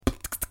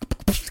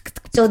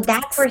So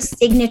that's where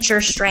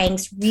signature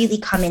strengths really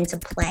come into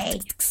play,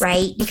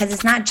 right? Because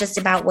it's not just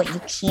about what you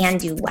can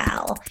do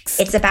well,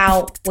 it's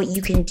about what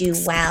you can do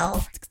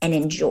well and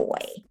enjoy.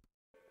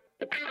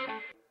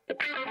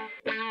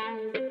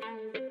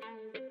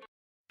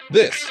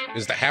 This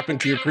is the Happen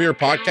to Your Career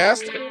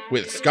podcast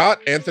with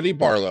Scott Anthony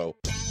Barlow.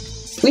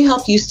 We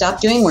help you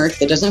stop doing work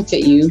that doesn't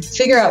fit you,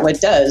 figure out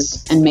what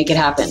does, and make it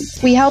happen.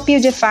 We help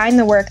you define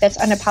the work that's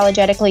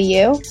unapologetically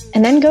you,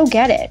 and then go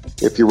get it.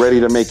 If you're ready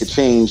to make a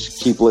change,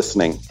 keep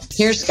listening.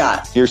 Here's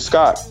Scott. Here's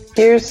Scott.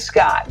 Here's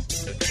Scott.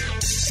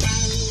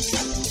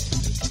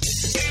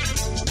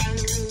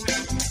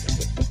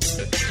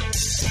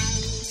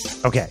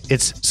 Okay,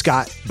 it's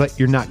Scott, but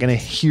you're not going to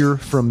hear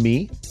from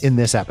me in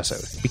this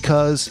episode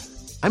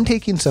because I'm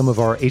taking some of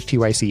our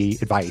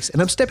HTYC advice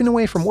and I'm stepping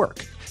away from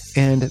work.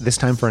 And this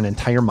time for an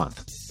entire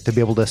month to be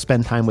able to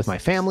spend time with my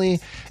family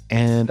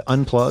and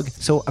unplug.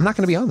 So I'm not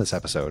going to be on this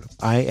episode.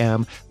 I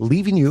am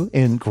leaving you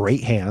in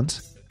great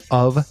hands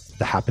of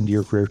the Happen to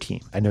Your Career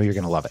team. I know you're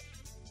going to love it.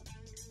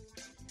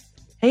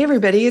 Hey,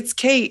 everybody, it's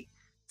Kate.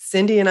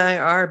 Cindy and I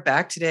are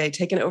back today,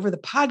 taking over the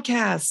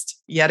podcast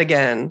yet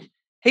again.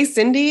 Hey,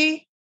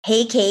 Cindy.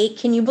 Hey, Kate,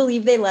 can you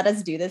believe they let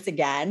us do this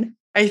again?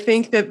 I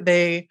think that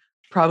they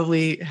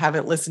probably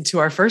haven't listened to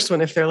our first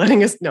one if they're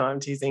letting us. No, I'm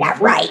teasing. Yeah,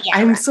 right. Yeah,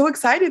 I'm so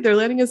excited they're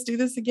letting us do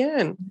this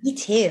again. Me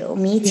too.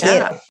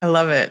 Yeah, I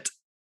love it.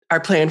 Our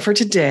plan for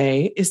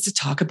today is to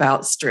talk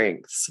about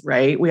strengths,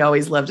 right? We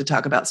always love to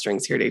talk about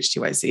strengths here at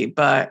HTYC,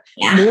 but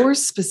more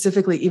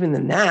specifically, even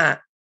than that,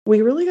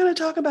 we really got to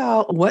talk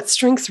about what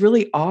strengths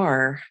really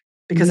are,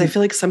 because I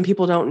feel like some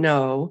people don't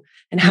know,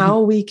 and how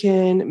we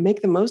can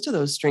make the most of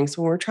those strengths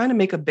when we're trying to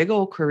make a big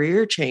old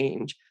career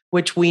change,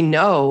 which we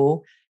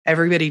know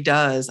everybody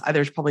does.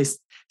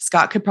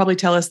 Scott could probably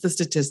tell us the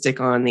statistic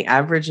on the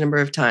average number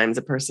of times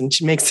a person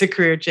makes a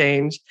career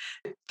change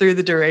through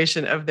the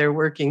duration of their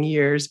working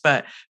years.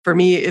 But for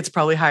me, it's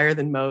probably higher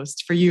than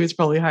most. For you, it's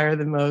probably higher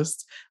than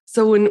most.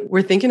 So when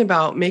we're thinking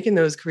about making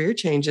those career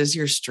changes,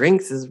 your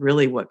strengths is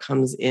really what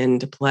comes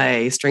into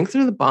play. Strengths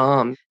are the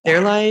bomb.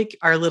 They're like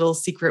our little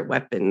secret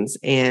weapons.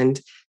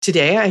 And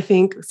today, I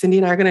think Cindy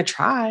and I are going to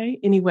try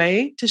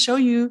anyway to show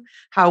you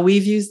how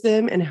we've used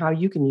them and how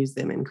you can use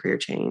them in career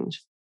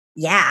change.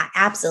 Yeah,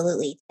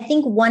 absolutely. I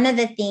think one of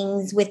the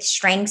things with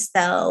strengths,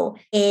 though,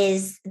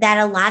 is that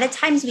a lot of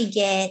times we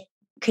get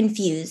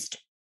confused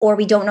or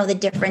we don't know the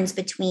difference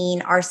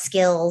between our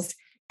skills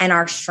and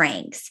our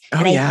strengths.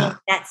 I think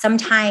that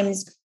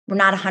sometimes we're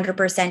not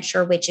 100%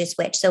 sure which is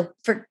which. So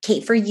for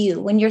Kate, for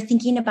you, when you're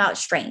thinking about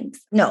skills,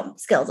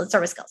 let's start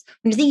with skills.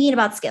 When you're thinking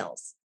about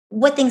skills,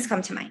 what things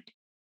come to mind?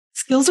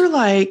 Skills are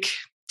like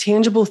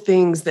tangible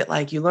things that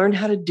like you learn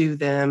how to do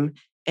them,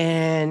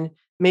 and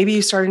maybe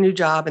you start a new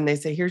job and they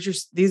say,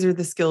 these are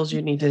the skills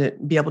you need to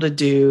be able to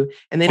do.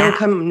 And they don't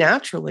come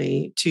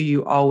naturally to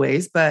you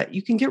always, but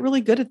you can get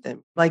really good at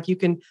them. Like you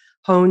can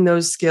hone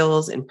those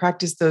skills and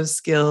practice those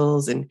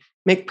skills and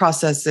make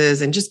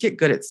processes and just get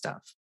good at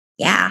stuff.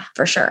 Yeah,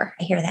 for sure.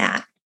 I hear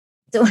that.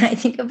 So when I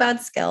think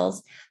about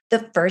skills,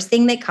 the first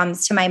thing that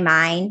comes to my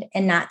mind,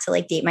 and not to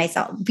like date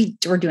myself,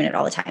 we're doing it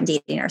all the time,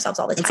 dating ourselves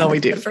all the time. That's all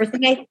we do. The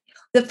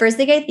first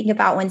thing I think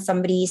about when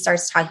somebody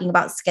starts talking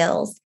about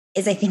skills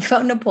is I think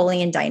about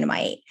Napoleon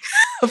Dynamite.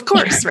 Of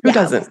course. Who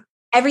doesn't?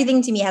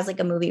 Everything to me has like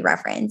a movie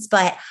reference,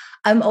 but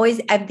I'm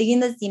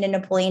thinking the scene in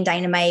Napoleon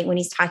Dynamite when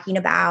he's talking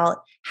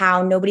about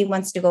how nobody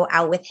wants to go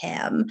out with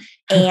him.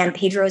 And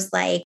Pedro's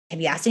like,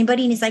 have you asked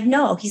anybody? And he's like,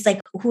 no. He's like,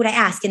 who would I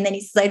ask? And then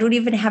he says, I don't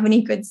even have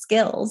any good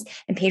skills.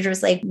 And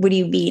Pedro's like, what do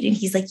you mean? And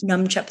he's like,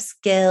 nunchuck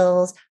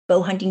skills,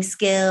 bow hunting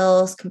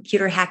skills,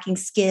 computer hacking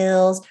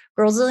skills.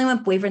 Girls only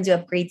want boyfriends who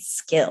have great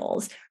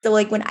skills. So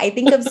like when I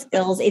think of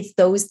skills, it's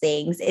those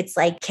things. It's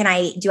like,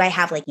 do I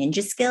have like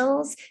ninja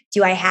skills?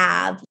 Do I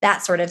have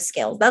that sort of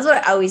skills? That's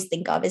what I always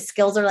think of is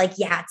skills are like,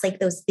 it's like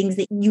those things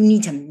that you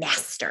need to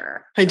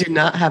master. I do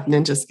not have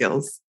ninja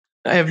skills.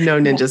 I have no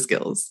ninja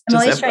skills. I'm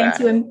always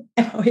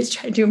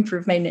trying to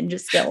improve my ninja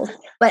skills.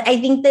 But I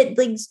think that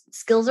like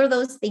skills are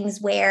those things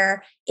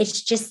where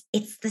it's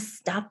the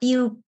stuff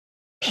you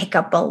pick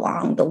up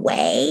along the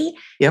way.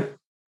 Yep.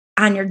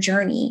 On your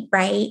journey,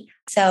 right?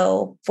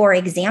 So for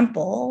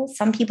example,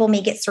 some people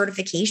may get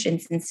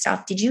certifications and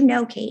stuff. Did you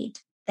know,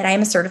 Kate, that I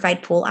am a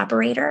certified pool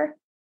operator?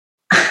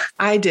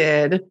 I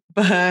did,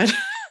 but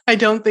I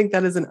don't think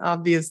that is an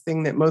obvious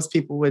thing that most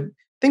people would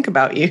think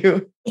about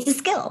you. It's a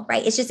skill,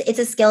 right? It's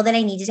a skill that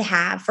I needed to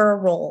have for a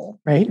role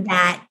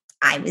that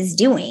I was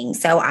doing.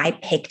 So I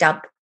picked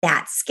up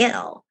that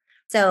skill.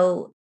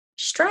 So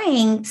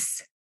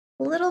strengths,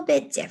 a little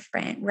bit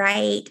different,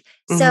 right?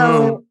 Mm-hmm.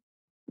 So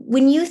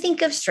when you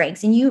think of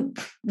strengths, and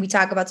we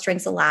talk about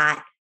strengths a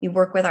lot, we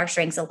work with our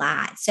strengths a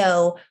lot.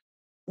 So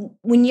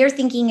when you're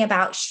thinking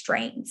about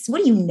strengths,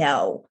 what do you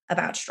know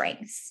about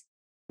strengths?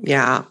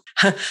 Yeah.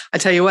 I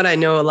tell you what, I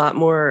know a lot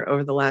more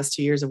over the last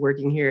 2 years of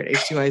working here at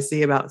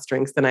HTYC about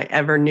strengths than I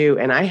ever knew.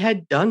 And I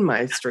had done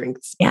my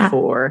strengths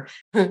before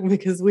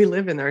because we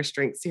live in our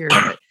strengths here.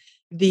 But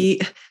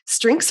the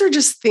strengths are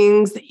just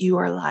things that you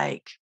are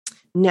like,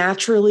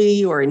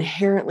 naturally or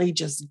inherently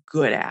just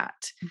good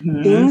at,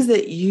 things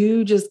that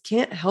you just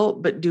can't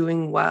help but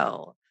doing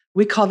well.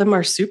 We call them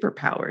our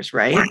superpowers,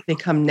 right? Yeah. They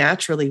come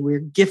naturally. We're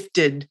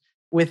gifted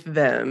with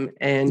them.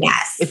 And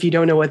if you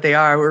don't know what they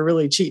are, we're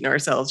really cheating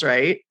ourselves,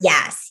 right?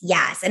 Yes.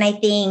 And I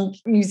think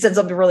you said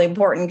something really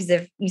important, because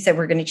if you said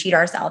we're going to cheat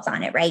ourselves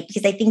on it, right?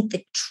 Because I think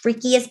the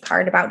trickiest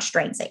part about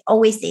strengths, I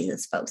always say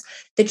this, folks,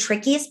 the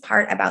trickiest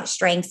part about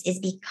strengths is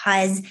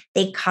because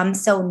they come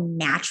so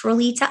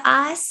naturally to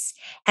us.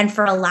 And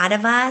for a lot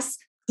of us,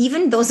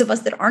 even those of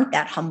us that aren't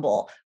that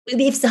humble,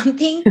 if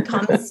something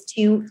comes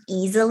too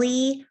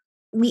easily,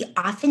 we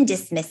often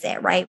dismiss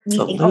it, right? We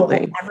think, oh,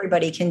 well,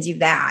 everybody can do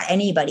that.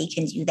 Anybody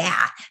can do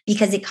that,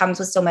 because it comes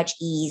with so much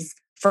ease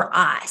for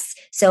us.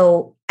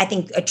 So I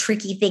think a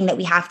tricky thing that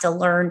we have to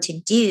learn to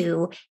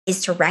do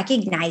is to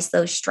recognize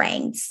those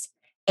strengths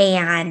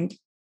and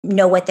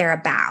know what they're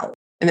about.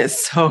 And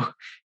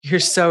you're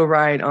so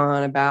right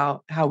on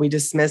about how we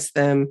dismiss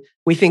them.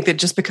 We think that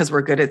just because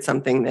we're good at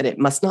something, that it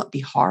must not be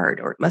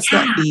hard, or it must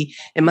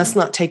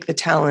not take the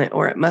talent,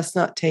 or it must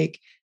not take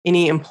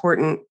any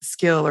important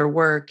skill or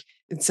work.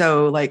 And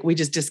so we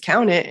just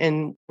discount it,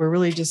 and we're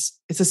really it's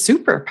a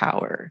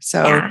superpower.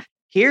 So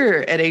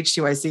here at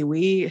H2IC,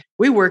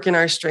 we work in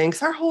our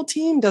strengths. Our whole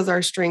team does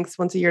our strengths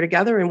once a year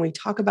together, and we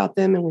talk about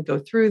them and we go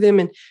through them,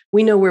 and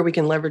we know where we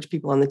can leverage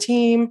people on the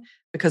team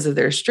because of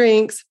their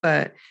strengths.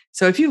 But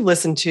so if you've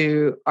listened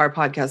to our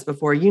podcast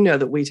before, you know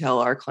that we tell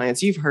our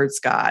clients, you've heard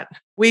Scott,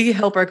 we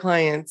help our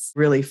clients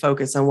really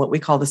focus on what we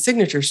call the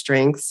signature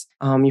strengths.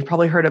 You've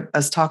probably heard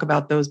us talk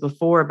about those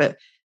before, but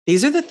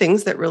these are the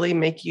things that really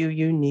make you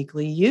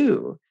uniquely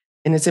you.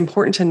 And it's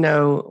important to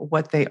know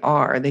what they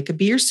are. They could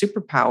be your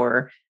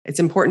superpower. It's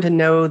important to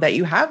know that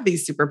you have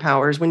these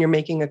superpowers when you're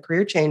making a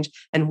career change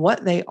and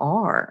what they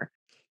are.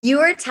 You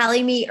were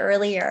telling me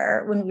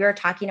earlier when we were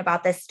talking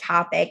about this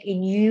topic,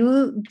 and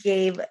you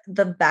gave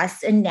the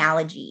best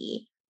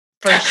analogy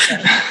for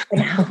strength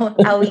and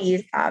how we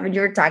use them. And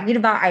you were talking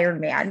about Iron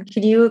Man.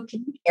 Can you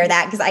share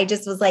that? Because I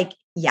just was like,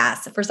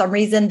 yes, for some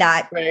reason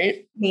that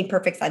made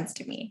perfect sense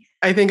to me.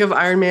 I think of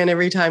Iron Man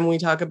every time we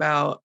talk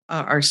about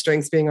our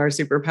strengths being our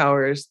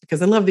superpowers,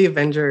 because I love the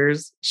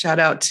Avengers. Shout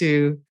out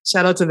to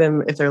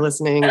them if they're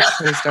listening.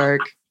 Tony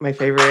Stark, my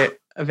favorite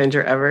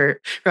Avenger ever.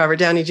 Robert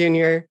Downey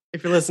Jr.,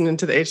 if you're listening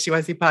to the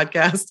H2IC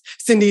podcast.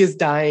 Cindy is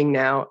dying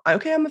now.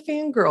 Okay, I'm a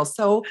fangirl.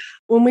 So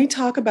when we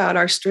talk about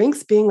our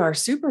strengths being our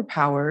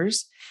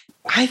superpowers,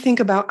 I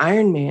think about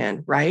Iron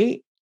Man,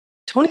 right?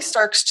 Tony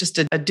Stark's just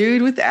a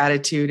dude with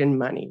attitude and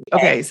money.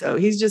 Okay, so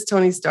he's just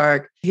Tony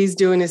Stark. He's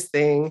doing his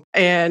thing.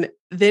 And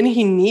then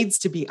he needs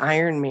to be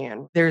Iron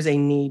Man. There's a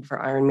need for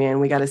Iron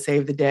Man. We got to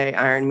save the day,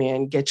 Iron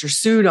Man. Get your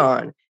suit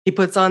on. He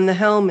puts on the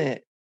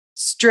helmet.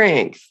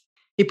 Strength.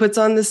 He puts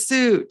on the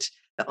suit,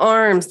 the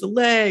arms, the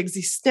legs.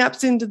 He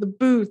snaps into the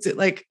boots.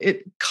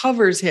 It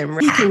covers him.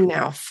 He can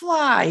now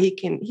fly.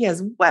 He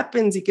has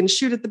weapons. He can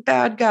shoot at the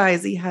bad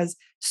guys. He has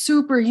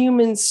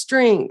superhuman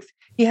strength.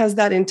 He has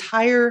that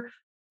entire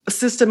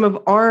system of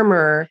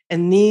armor.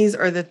 And these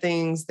are the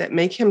things that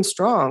make him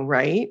strong,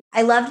 right?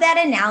 I love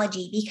that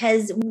analogy,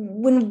 because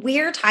when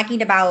we're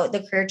talking about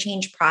the career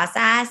change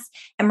process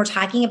and we're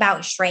talking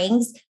about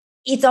strengths,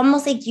 it's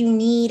almost like you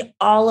need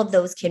all of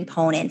those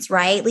components,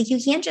 right? Like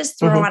you can't just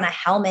throw on a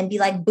helmet and be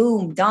like,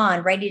 boom,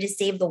 done, ready to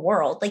save the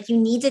world. Like you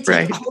need to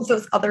take all of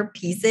those other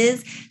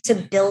pieces to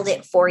build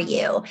it for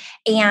you.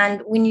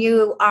 And when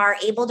you are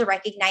able to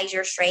recognize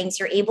your strengths,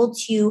 you're able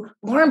to,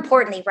 more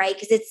importantly, right?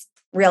 Because it's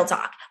real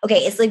talk. Okay.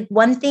 It's like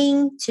one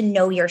thing to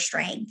know your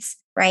strengths,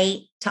 right?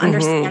 To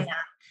understand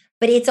that.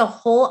 But it's a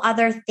whole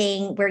other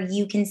thing where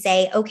you can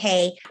say,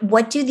 okay,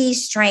 what do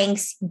these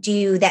strengths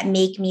do that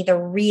make me the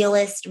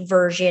realest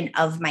version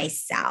of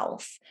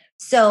myself?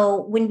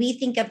 So when we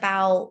think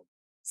about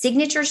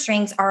signature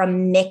strengths are a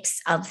mix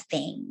of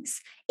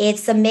things.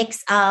 It's a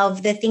mix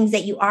of the things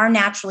that you are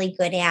naturally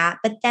good at,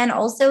 but then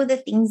also the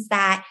things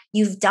that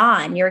you've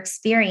done, your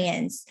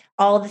experience,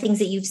 all the things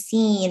that you've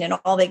seen and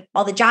all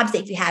the jobs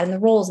that you had and the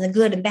roles and the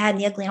good and bad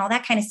and the ugly and all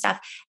that kind of stuff.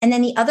 And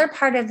then the other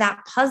part of that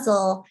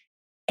puzzle,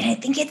 and I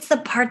think it's the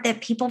part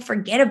that people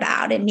forget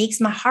about, it makes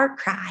my heart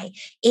cry,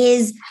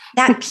 is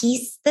that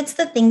piece that's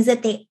the things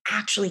that they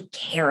actually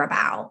care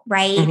about,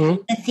 right?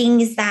 The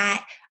things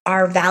that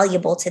are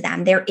valuable to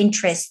them, their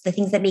interests, the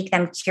things that make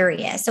them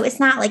curious. So it's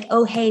not like,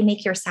 oh, hey,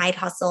 make your side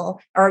hustle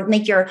or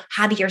make your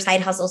hobby your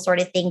side hustle sort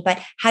of thing. But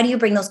how do you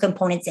bring those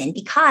components in?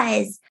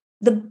 Because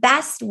the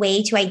best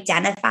way to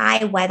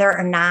identify whether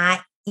or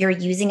not you're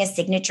using a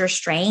signature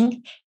strength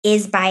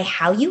is by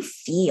how you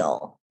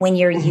feel when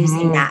you're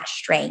using that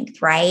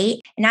strength, right?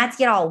 And not to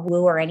get all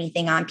woo or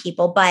anything on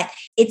people, but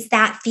it's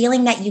that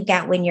feeling that you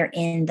get when you're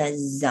in the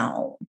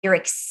zone. You're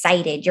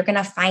excited. You're going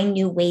to find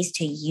new ways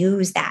to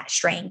use that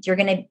strength. You're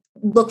going to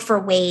look for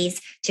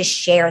ways to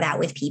share that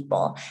with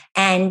people.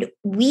 And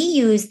we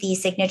use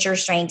these signature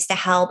strengths to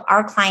help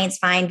our clients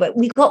find what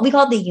we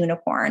call the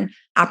unicorn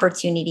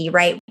opportunity,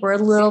 right? We're a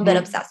little bit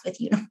obsessed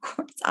with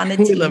unicorns on the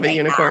team. We love a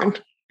unicorn.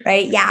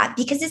 Right? Yeah.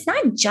 Because it's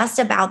not just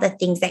about the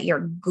things that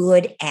you're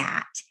good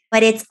at.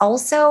 but it's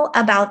also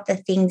about the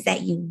things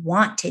that you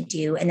want to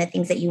do and the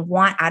things that you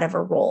want out of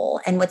a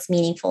role and what's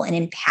meaningful and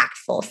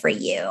impactful for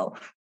you.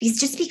 Because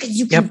just because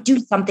you can do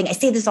something, I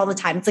say this all the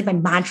time. It's like my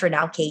mantra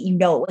now, Kate. You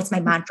know, what's my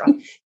mantra?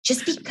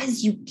 Just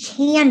because you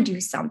can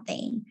do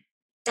something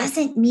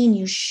doesn't mean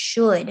you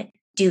should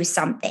do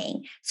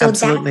something. So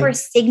that's where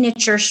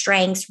signature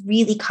strengths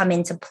really come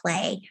into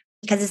play,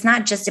 because it's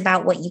not just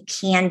about what you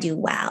can do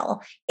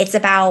well. It's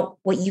about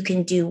what you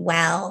can do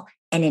well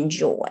and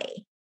enjoy.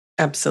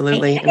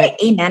 Absolutely. Can I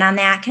get an amen on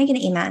that? Can I get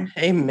an amen?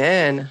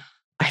 Amen.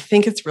 I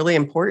think it's really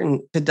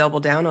important to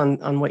double down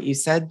on what you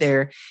said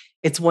there.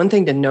 It's one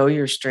thing to know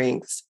your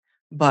strengths,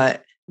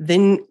 but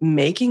then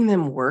making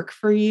them work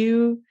for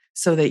you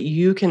so that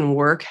you can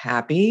work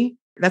happy,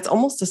 that's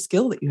almost a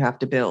skill that you have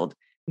to build.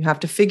 You have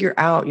to figure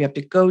out, you have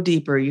to go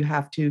deeper, you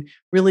have to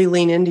really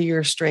lean into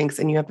your strengths,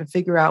 and you have to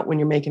figure out when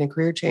you're making a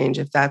career change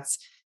if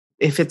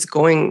it's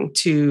going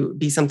to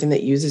be something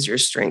that uses your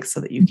strengths so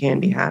that you can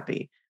be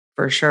happy,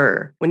 for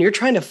sure. When you're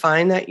trying to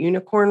find that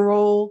unicorn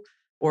role,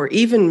 or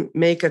even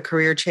make a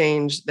career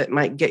change that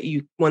might get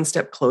you one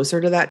step closer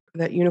to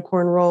that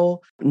unicorn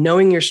role,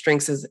 knowing your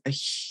strengths is a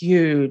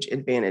huge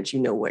advantage.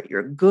 You know what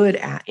you're good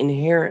at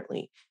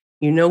inherently.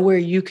 You know where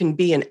you can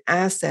be an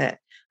asset.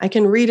 I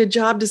can read a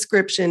job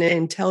description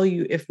and tell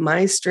you if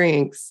my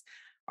strengths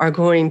are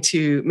going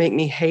to make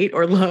me hate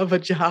or love a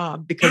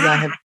job, because I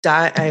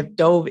have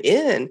dove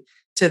in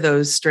to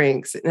those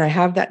strengths, and I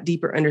have that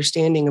deeper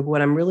understanding of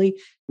what I'm really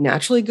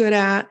naturally good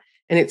at.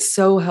 And it's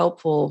so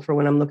helpful for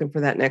when I'm looking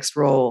for that next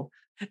role.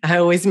 I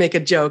always make a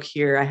joke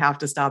here. I have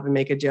to stop and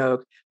make a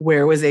joke.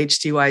 Where was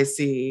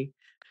HTYC?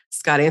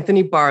 Scott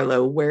Anthony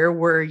Barlow, where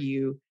were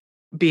you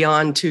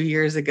beyond 2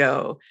 years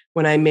ago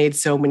when I made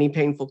so many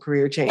painful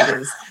career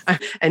changes?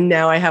 And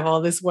now I have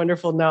all this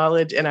wonderful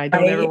knowledge, and I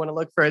don't ever want to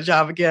look for a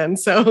job again.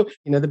 So,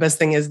 the best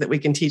thing is that we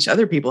can teach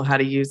other people how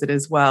to use it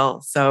as well.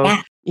 So,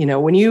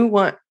 when you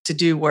want to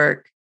do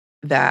work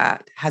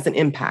that has an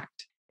impact,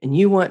 and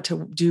you want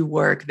to do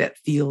work that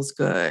feels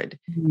good,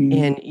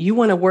 and you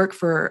want to work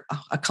for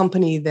a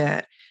company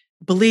that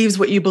believes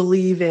what you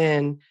believe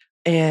in,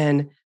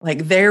 and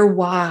like their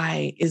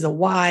why is a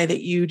why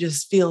that you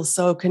just feel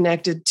so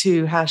connected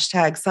to,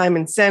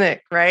 #Simon Sinek,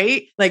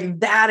 right? Like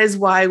that is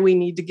why we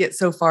need to get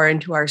so far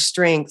into our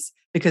strengths,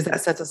 because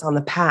that sets us on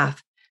the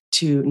path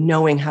to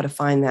knowing how to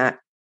find that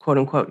quote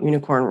unquote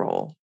unicorn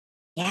role.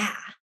 Yeah,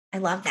 I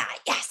love that.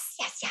 Yes.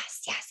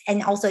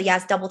 And also,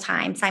 yes, double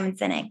time, Simon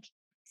Sinek.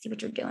 See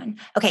what you're doing.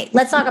 Okay,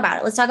 let's talk about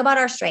it. Let's talk about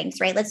our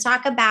strengths, right? Let's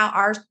talk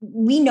about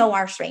we know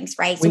our strengths,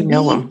 right? So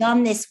we've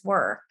done this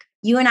work.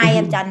 You and I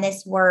have done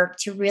this work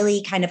to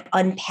really kind of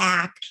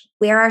unpack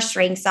where our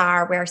strengths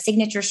are, where our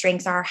signature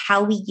strengths are,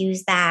 how we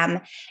use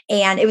them.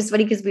 And it was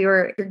funny because we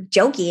were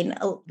joking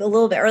a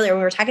little bit earlier when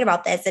we were talking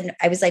about this. And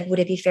I was like, would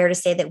it be fair to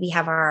say that we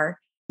have our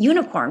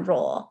unicorn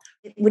role?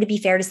 Would it be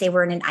fair to say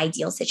we're in an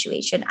ideal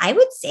situation? I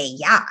would say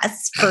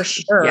yes, for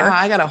sure. Yeah,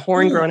 I got a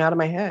horn growing out of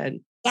my head.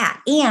 Yeah.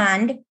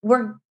 And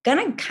we're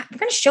gonna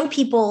show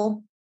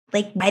people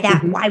like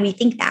why we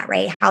think that,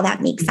 right? How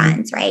that makes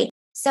sense, right?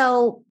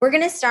 So we're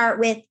going to start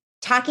with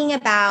talking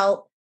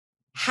about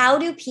how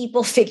do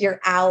people figure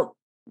out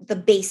the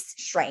base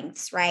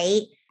strengths,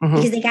 right?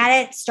 Because they got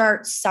to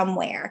start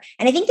somewhere.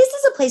 And I think this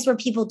is a place where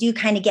people do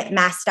kind of get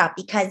messed up,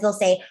 because they'll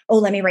say, oh,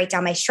 let me write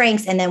down my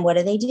strengths. And then what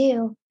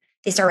do?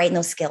 They start writing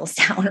those skills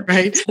down.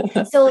 Right.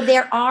 So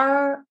there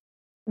are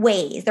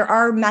ways, there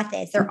are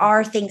methods, there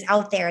are things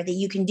out there that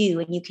you can do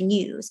and you can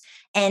use.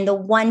 And the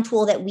one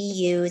tool that we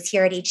use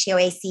here at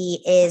HTYC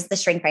is the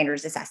Strength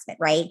Finders assessment,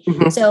 right?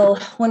 So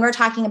when we're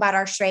talking about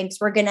our strengths,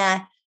 we're going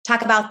to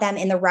talk about them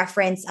in the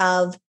reference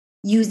of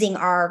using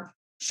our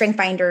Strength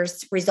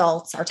Finders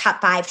results, our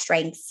top 5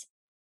 strengths,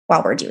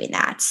 while we're doing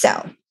that.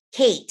 So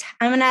Kate,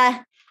 I'm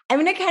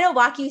going to kind of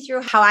walk you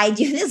through how I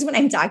do this when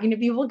I'm talking to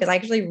people, because I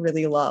actually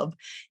really love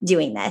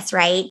doing this,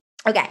 right?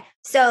 Okay.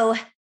 So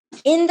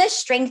in the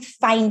Strength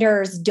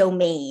Finders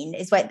domain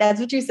that's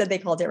what you said they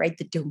called it, right?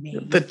 The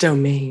domain. The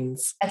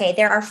domains. Okay.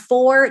 There are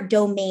 4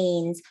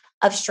 domains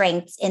of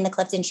strengths in the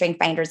Clifton Strength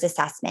Finders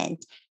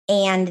assessment,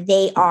 and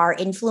they are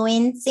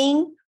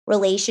influencing,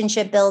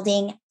 relationship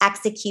building,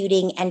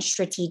 executing, and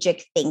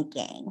strategic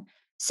thinking.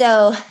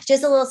 So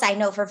just a little side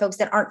note for folks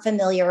that aren't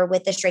familiar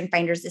with the Strength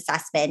Finders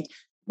assessment,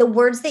 the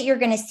words that you're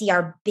going to see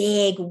are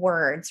big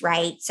words,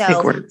 right? So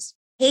big words.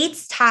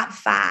 Kate's top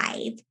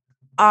 5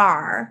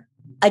 are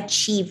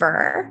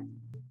achiever,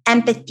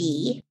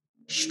 empathy,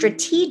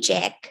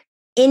 strategic,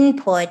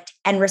 input,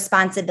 and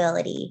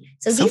responsibility.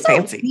 So these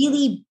fancy. Are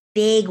really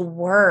big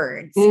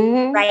words,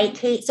 right,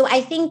 Kate? So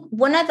I think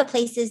one of the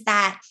places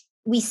that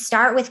we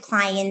start with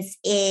clients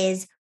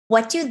is,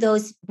 what do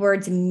those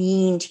words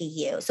mean to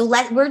you? So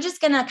we're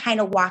just going to kind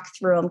of walk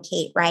through them,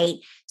 Kate, right?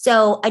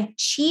 So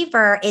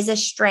achiever is a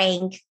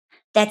strength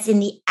that's in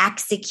the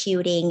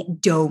executing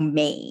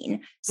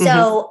domain.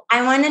 So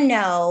I want to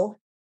know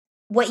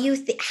what you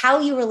how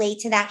you relate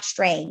to that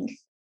strength,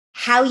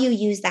 how you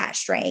use that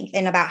strength,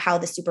 and about how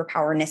the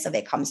superpowerness of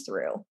it comes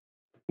through.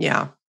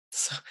 Yeah.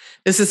 So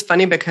this is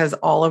funny because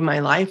all of my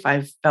life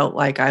I've felt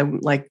like I'm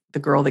like the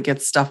girl that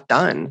gets stuff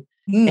done.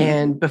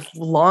 And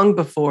long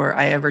before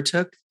I ever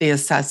took the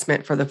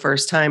assessment for the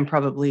first time,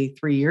 probably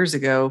 4 years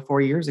ago,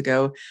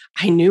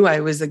 I knew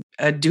I was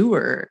a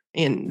doer.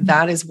 And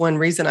that is one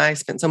reason I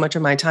spent so much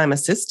of my time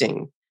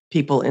assisting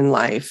people in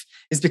life,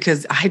 is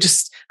because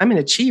I'm an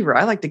achiever.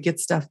 I like to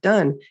get stuff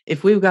done.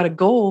 If we've got a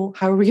goal,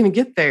 how are we going to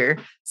get there?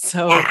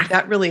 So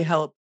that really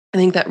helped. I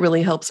think that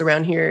really helps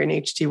around here in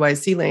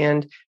HTYC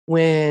land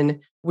when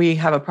we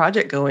have a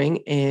project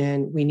going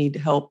and we need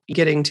help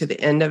getting to the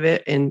end of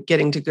it and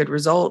getting to good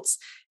results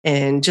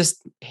and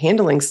just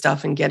handling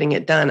stuff and getting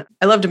it done.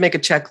 I love to make a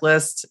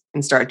checklist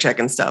and start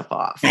checking stuff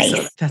off. Nice.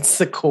 So that's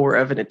the core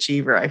of an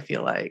achiever, I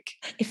feel like.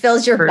 It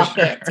fills your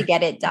bucket to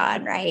get it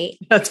done, right?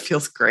 That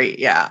feels great.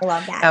 Yeah. I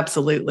love that.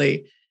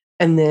 Absolutely.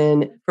 And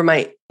then for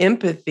my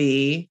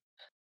empathy,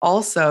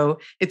 also,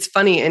 it's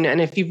funny. And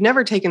if you've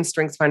never taken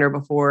StrengthsFinder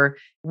before,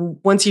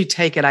 once you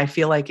take it, I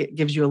feel like it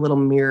gives you a little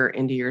mirror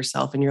into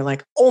yourself and you're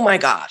like, oh my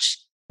gosh,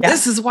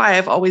 this is why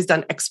I've always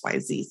done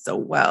XYZ so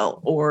well.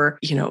 Or,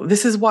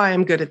 this is why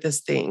I'm good at this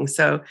thing.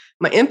 So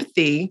my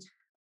empathy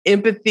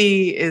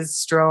is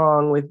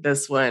strong with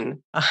this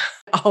one.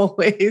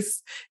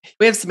 Always.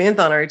 We have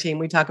Samantha on our team.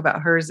 We talk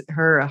about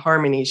her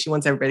harmony. She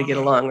wants everybody to get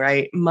along,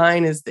 right?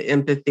 Mine is the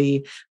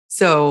empathy.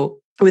 So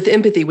with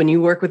empathy, when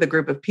you work with a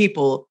group of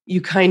people,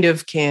 you kind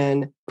of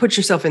can put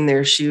yourself in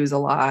their shoes a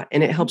lot,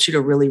 and it helps you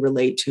to really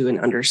relate to and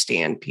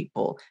understand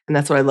people. And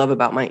that's what I love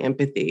about my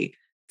empathy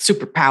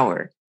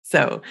superpower.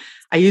 So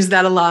I use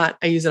that a lot.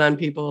 I use it on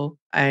people.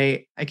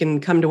 I can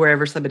come to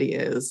wherever somebody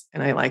is.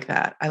 And I like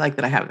that. I like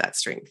that I have that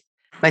strength.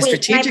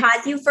 Can I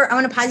pause you for? I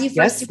want to pause you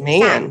for. Yes,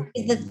 man.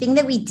 The thing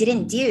that we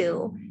didn't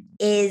do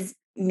is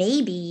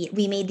maybe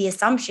we made the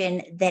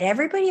assumption that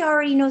everybody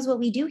already knows what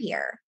we do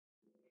here.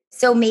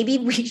 So maybe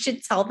we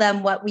should tell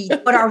them what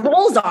our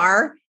roles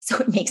are, so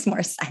it makes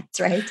more sense,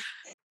 right?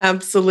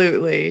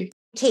 Absolutely.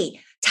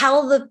 Kate,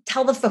 tell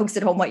the folks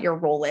at home what your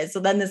role is. So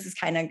then this is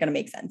kind of going to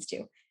make sense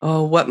too.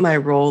 Oh, what my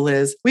role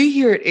is. We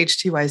here at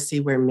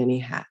HTYC wear many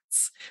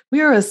hats.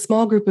 We are a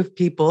small group of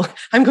people.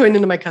 I'm going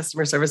into my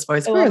customer service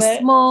voice. We're a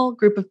small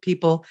group of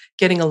people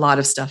getting a lot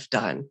of stuff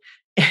done.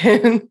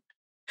 And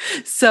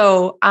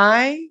so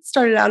I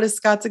started out as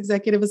Scott's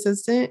executive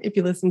assistant. If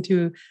you listen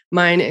to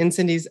mine and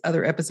Cindy's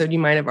other episode, you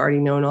might have already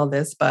known all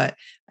this, but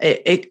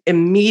it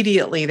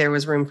immediately there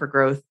was room for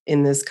growth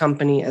in this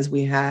company as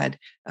we had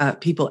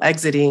people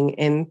exiting,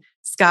 and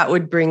Scott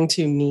would bring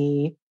to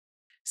me,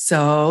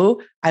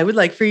 so I would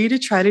like for you to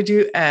try to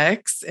do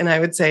X. And I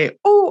would say,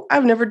 oh,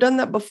 I've never done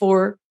that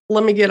before.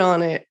 Let me get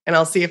on it and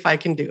I'll see if I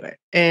can do it.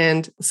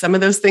 And some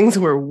of those things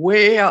were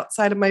way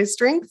outside of my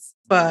strengths,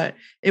 but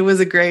it was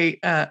a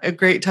great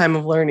time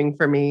of learning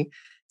for me.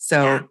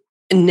 So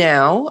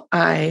now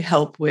I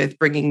help with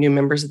bringing new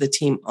members of the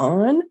team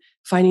on,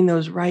 finding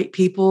those right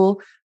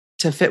people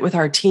to fit with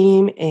our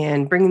team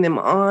and bringing them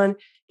on,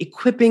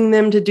 equipping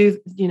them to do,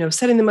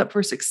 setting them up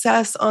for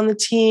success on the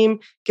team,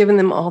 giving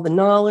them all the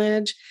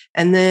knowledge.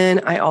 And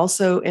then I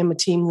also am a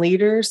team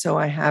leader. So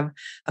I have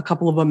a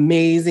couple of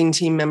amazing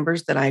team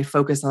members that I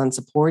focus on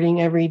supporting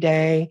every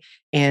day.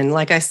 And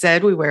like I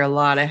said, we wear a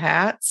lot of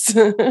hats,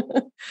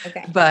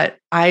 okay. But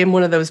I am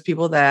one of those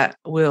people that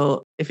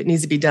will, if it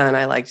needs to be done,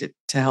 I like to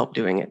help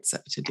doing it,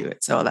 to do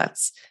it. So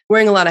that's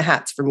wearing a lot of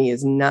hats for me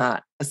is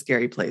not a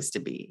scary place to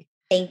be.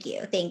 Thank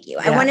you. Yeah.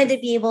 I wanted to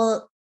be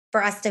able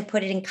for us to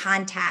put it in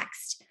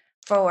context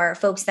for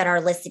folks that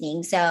are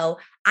listening. So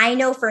I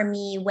know for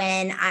me,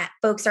 when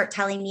folks start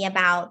telling me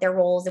about their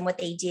roles and what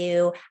they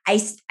do,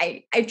 I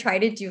try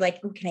to do like,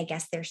 can I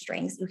guess their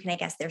strengths? Can I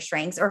guess their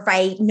strengths? Or if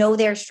I know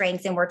their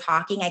strengths and we're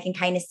talking, I can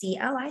kind of see,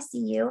 I see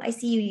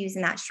you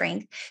using that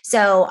strength.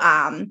 So,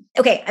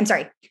 okay, I'm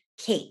sorry.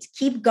 Kate,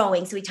 keep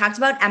going. So we talked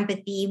about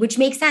empathy, which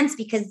makes sense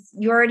because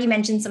you already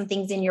mentioned some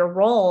things in your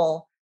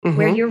role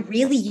where you're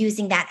really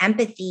using that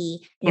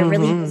empathy and you're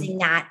really using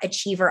that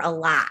achiever a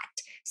lot.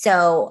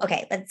 So,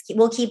 okay,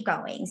 we'll keep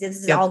going. So this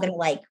is all going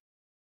to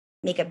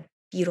make a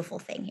beautiful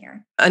thing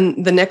here.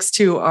 And the next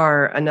two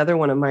are another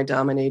one of my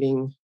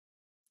dominating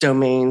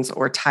domains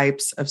or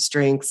types of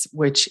strengths,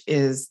 which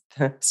is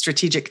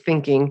strategic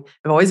thinking.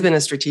 I've always been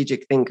a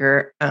strategic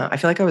thinker. I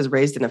feel like I was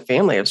raised in a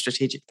family of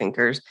strategic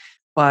thinkers,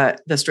 but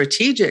the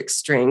strategic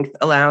strength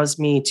allows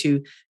me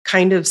to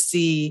kind of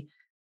see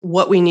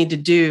what we need to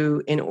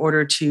do in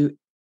order to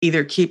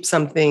either keep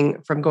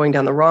something from going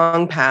down the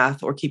wrong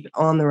path or keep it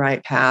on the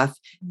right path.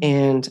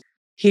 And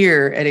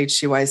here at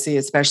HTYC,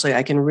 especially,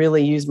 I can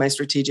really use my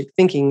strategic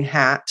thinking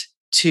hat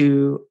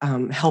to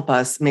help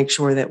us make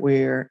sure that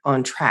we're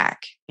on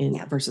track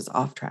versus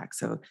off track.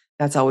 So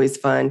that's always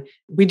fun.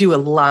 We do a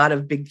lot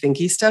of big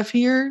thinky stuff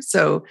here.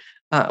 So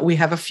we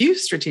have a few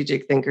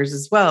strategic thinkers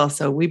as well.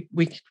 So we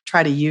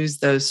try to use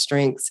those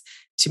strengths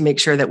to make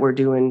sure that we're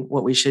doing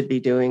what we should be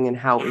doing and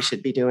how we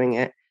should be doing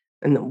it.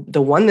 And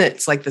the one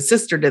that's like the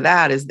sister to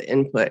that is the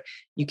input.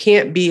 You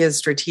can't be as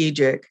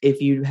strategic if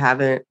you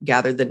haven't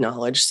gathered the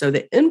knowledge. So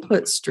the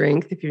input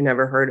strength, if you've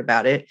never heard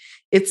about it,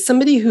 it's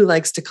somebody who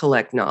likes to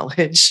collect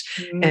knowledge.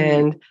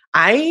 And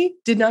I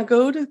did not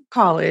go to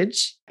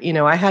college.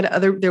 I had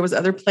there was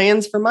other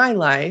plans for my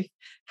life.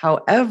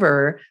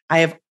 However, I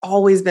have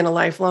always been a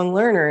lifelong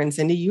learner. And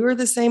Cindy, you are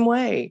the same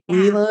way. Yeah.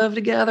 We love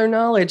to gather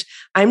knowledge.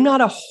 I'm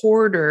not a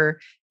hoarder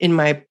in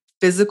my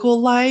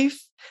physical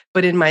life,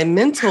 but in my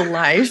mental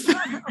life,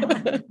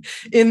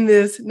 in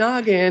this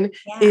noggin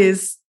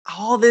is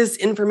all this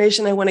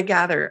information I want to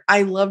gather.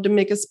 I love to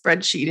make a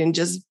spreadsheet and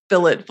just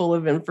fill it full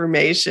of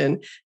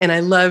information. And I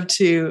love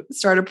to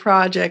start a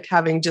project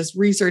having just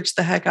researched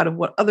the heck out of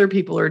what other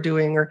people are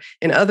doing or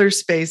in other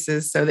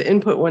spaces. So the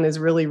input one is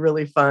really,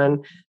 really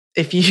fun.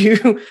 If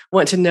you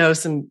want to know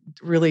some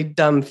really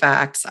dumb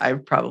facts,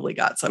 I've probably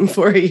got some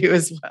for you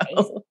as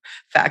well.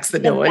 Facts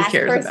that no one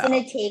cares about. The best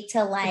person to take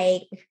to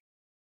like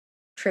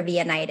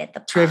trivia night at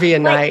the pub. Trivia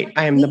night.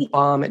 I am the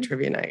bomb at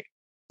trivia night.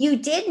 You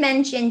did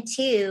mention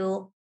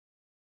too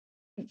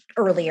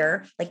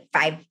earlier, like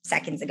 5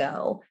 seconds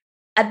ago,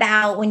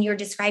 about when you're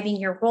describing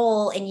your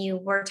role and you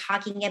were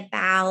talking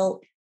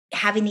about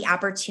having the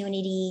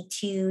opportunity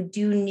to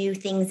do new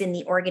things in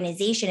the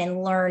organization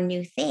and learn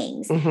new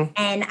things.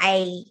 And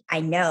I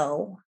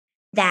know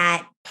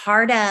that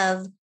part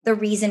of the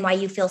reason why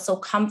you feel so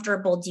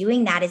comfortable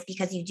doing that is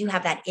because you do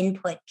have that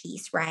input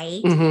piece,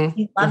 right?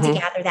 You love to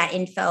gather that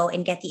info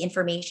and get the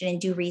information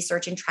and do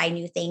research and try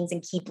new things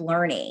and keep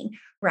learning,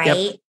 right?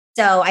 Yep.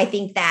 So I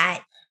think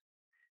that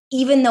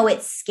even though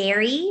it's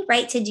scary,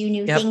 right, to do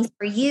new things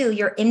for you,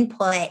 your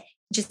input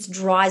just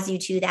draws you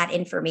to that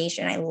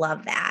information. I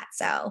love that.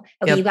 So,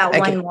 okay, you got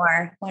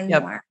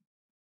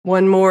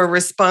one more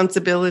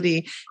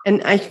responsibility.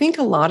 And I think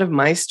a lot of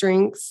my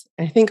strengths,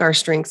 I think our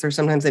strengths are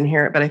sometimes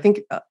inherent, but I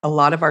think a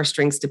lot of our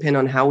strengths depend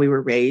on how we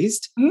were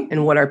raised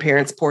and what our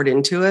parents poured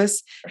into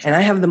us. And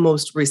I have the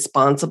most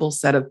responsible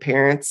set of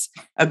parents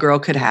a girl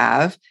could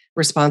have.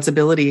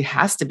 Responsibility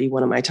has to be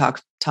one of my top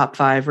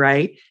 5,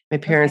 right? My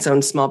parents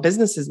owned small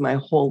businesses my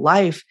whole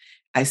life.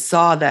 I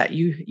saw that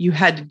you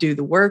had to do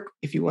the work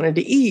if you wanted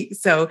to eat.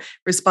 So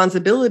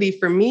responsibility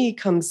for me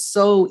comes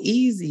so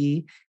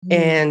easy.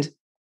 And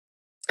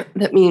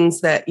that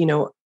means that,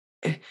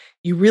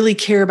 you really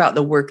care about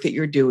the work that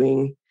you're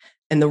doing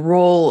and the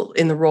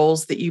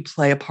roles that you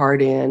play a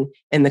part in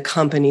and the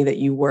company that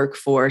you work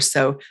for.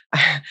 So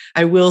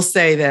I will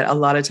say that a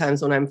lot of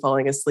times when I'm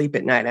falling asleep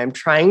at night, I'm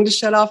trying to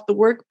shut off the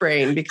work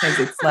brain because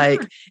it's like,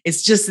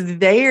 it's just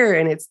there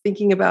and it's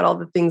thinking about all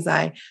the things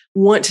I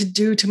want to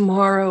do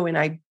tomorrow. And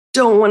I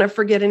don't want to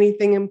forget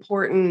anything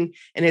important.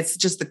 And it's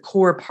just the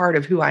core part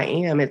of who I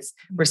am. It's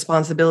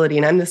responsibility.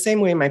 And I'm the same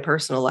way in my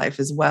personal life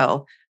as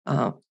well,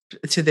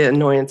 to the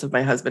annoyance of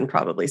my husband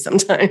probably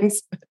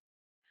sometimes.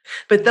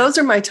 But those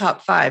are my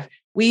top 5.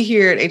 We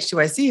here at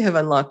H2IC have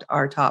unlocked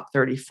our top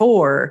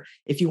 34.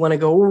 If you want to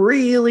go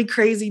really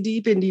crazy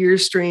deep into your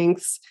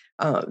strengths,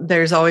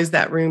 there's always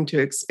that room to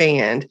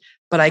expand.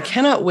 But I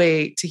cannot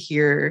wait to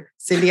hear,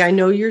 Cindy, I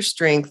know your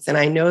strengths and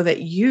I know that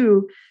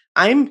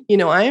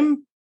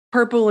I'm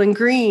purple and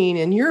green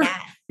and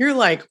you're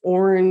like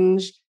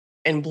orange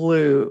and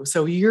blue.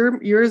 So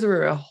yours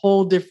are a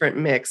whole different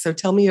mix. So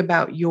tell me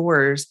about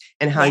yours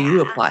and how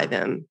you apply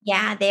them.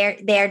 Yeah,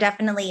 they're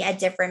definitely a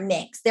different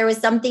mix. There was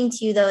something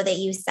too, though, that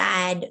you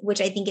said,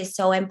 which I think is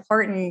so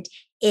important,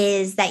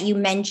 is that you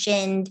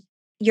mentioned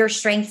your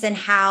strengths and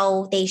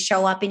how they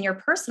show up in your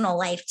personal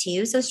life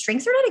too. So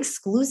strengths are not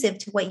exclusive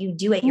to what you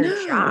do at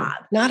your job.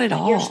 Not at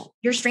all.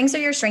 Your strengths are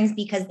your strengths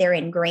because they're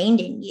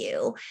ingrained in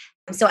you.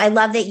 So I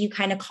love that you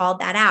kind of called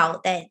that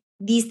out, that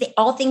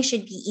all things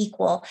should be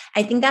equal.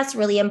 I think that's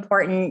really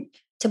important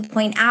to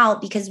point out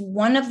because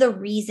one of the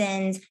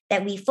reasons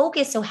that we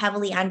focus so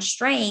heavily on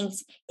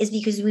strengths is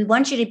because we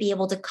want you to be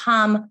able to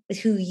come with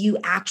who you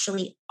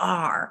actually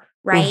are,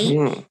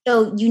 right?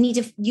 So you need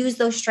to use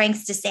those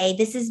strengths to say,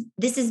 this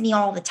is me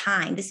all the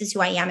time. This is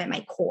who I am at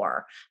my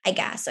core, I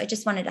guess. So I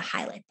just wanted to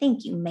highlight.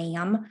 Thank you,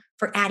 ma'am,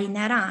 for adding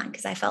that on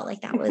because I felt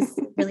like that was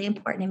really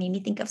important. It made me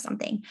think of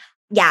something.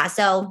 Yeah.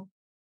 So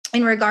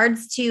in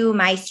regards to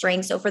my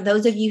strengths, so for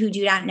those of you who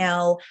do not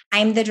know,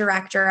 I'm the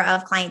director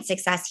of client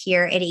success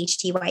here at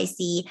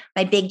HTYC.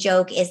 My big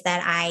joke is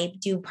that I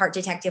do part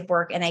detective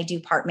work and I do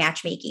part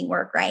matchmaking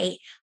work, right?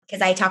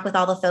 Because I talk with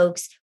all the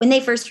folks when they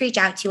first reach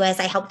out to us.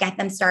 I help get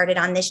them started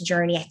on this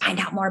journey. I find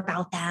out more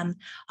about them,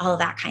 all of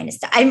that kind of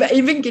stuff. I'm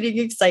even getting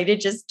excited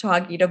just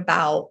talking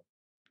about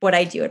what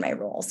I do in my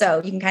role.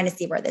 So you can kind of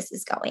see where this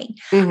is going.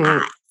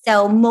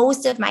 So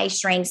most of my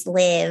strengths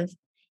live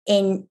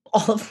in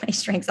all of my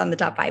strengths on the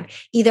top 5,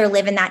 either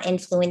live in that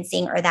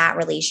influencing or that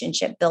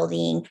relationship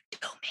building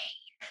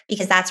domain,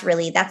 because that's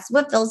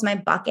what fills my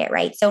bucket,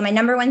 right? So my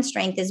number 1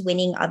 strength is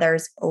winning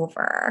others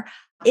over.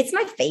 It's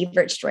my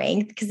favorite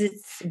strength because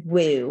it's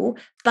woo,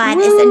 but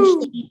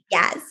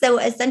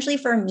essentially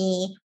for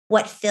me,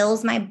 what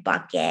fills my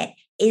bucket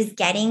is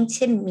getting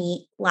to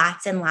meet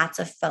lots and lots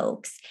of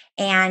folks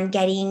and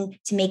getting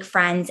to make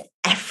friends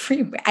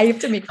everywhere. I have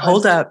to make friends.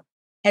 Hold up.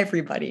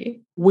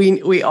 Everybody.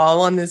 We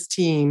all on this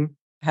team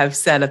have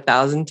said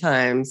 1,000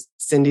 times,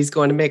 Cindy's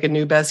going to make a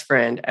new best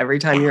friend every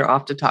time you're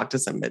off to talk to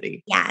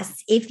somebody.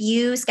 Yes. If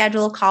you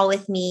schedule a call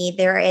with me,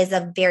 there is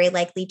a very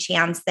likely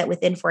chance that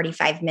within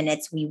 45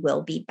 minutes, we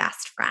will be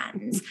best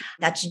friends.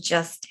 That's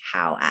just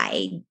how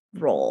I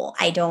roll.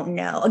 I don't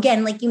know.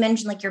 Again, like you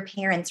mentioned, like your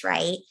parents,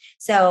 right?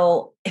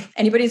 So if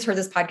anybody's heard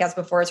this podcast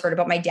before, has heard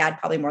about my dad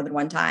probably more than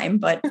one time,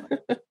 but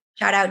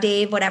shout out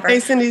Dave, whatever.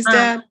 Hey, Cindy's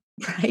dad.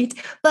 Right.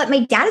 But my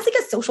dad is like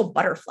a social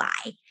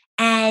butterfly.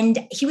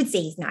 And he would say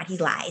he's not, he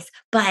lies.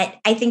 But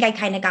I think I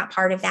kind of got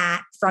part of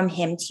that from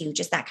him too,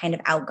 just that kind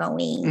of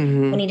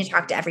outgoing, wanting to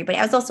talk to everybody.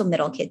 I was also a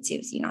middle kid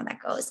too, so you know how that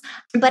goes.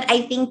 But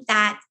I think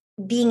that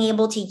being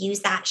able to use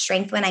that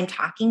strength when I'm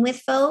talking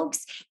with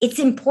folks, it's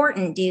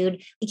important,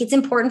 dude. Like it's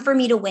important for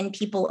me to win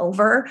people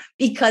over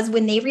because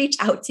when they reach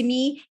out to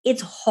me,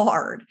 it's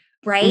hard.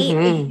 Right?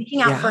 Like reaching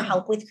out for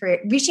help with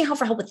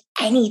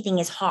anything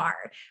is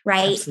hard.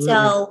 Right. Absolutely.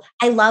 So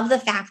I love the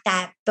fact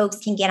that folks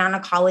can get on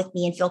a call with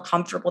me and feel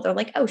comfortable. They're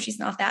like, oh, she's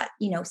not that,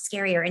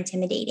 scary or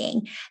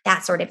intimidating,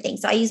 that sort of thing.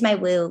 So I use my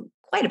woo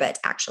quite a bit,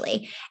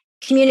 actually.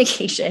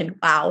 Communication.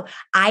 Wow.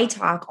 I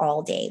talk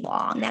all day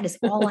long. That is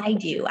all I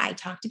do. I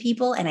talk to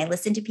people and I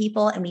listen to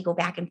people and we go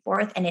back and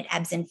forth and it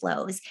ebbs and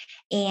flows.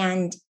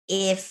 And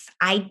if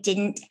I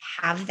didn't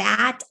have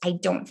that, I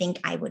don't think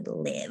I would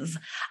live.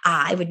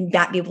 I would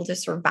not be able to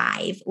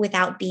survive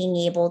without being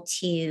able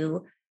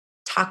to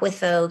talk with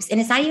folks. And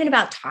it's not even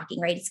about talking,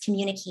 right? It's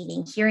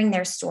communicating, hearing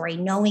their story,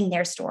 knowing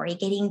their story,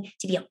 getting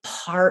to be a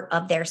part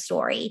of their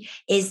story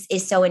is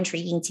so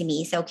intriguing to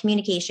me. So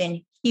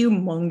communication,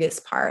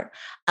 humongous part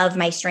of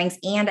my strengths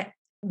and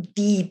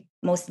the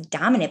most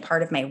dominant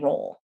part of my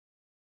role.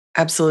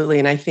 Absolutely.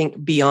 And I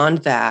think beyond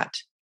that,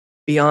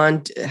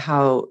 beyond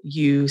how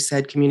you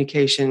said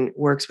communication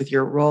works with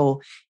your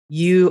role,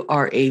 you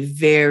are a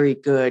very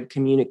good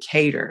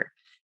communicator.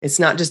 It's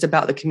not just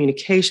about the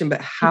communication, but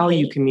how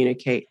you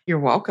communicate. You're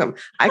welcome.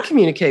 I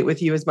communicate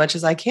with you as much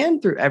as I can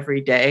through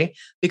every day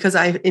because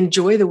I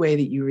enjoy the way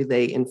that you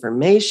relay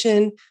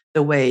information,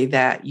 the way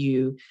that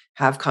you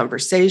have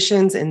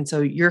conversations. And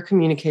so your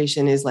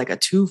communication is like a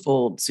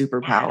twofold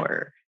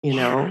superpower, you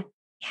know?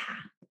 Yeah.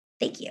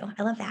 Thank you.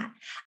 I love that.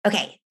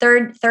 Okay.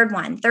 Third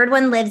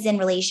one lives in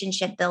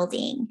relationship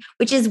building,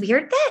 which is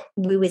weird that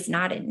woo is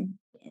not in.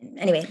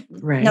 Anyway,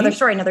 Another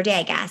story, another day,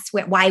 I guess,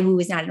 why woo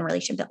is not in a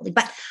relationship building.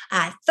 But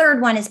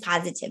third one is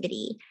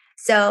positivity.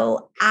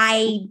 So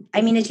I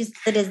mean, it is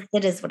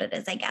what it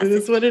is, I guess. It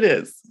is what it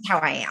is. How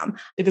I am.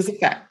 It is a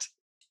fact.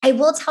 I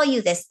will tell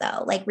you this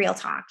though, like real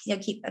talk,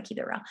 keep it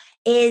real,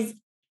 is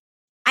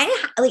I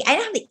didn't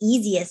have the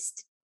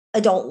easiest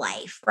adult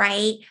life,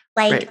 right?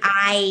 Like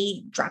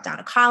I dropped out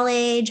of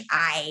college.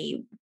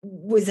 I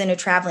was in a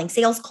traveling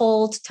sales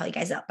cult. Tell you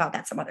guys about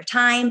that some other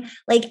time.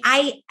 Like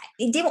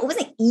it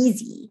wasn't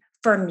easy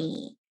for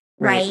me,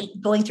 right?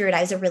 Going through it.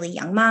 I was a really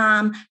young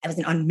mom. I was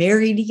an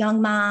unmarried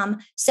young mom.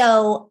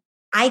 So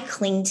I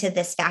cling to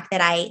this fact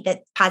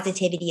that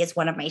positivity is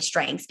one of my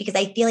strengths because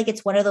I feel like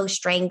it's one of those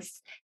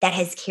strengths that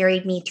has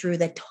carried me through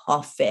the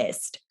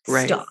toughest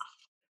stuff,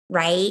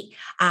 right?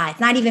 It's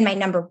not even my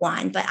number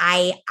one, but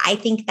I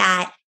think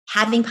that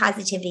having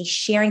positivity,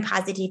 sharing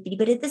positivity,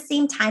 but at the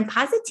same time,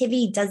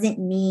 positivity doesn't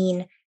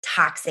mean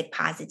toxic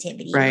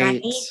positivity,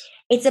 right?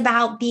 It's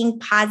about being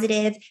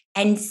positive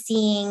and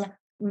seeing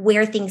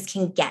where things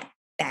can get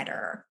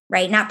better,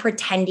 right? Not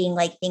pretending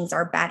like things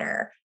are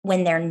better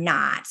when they're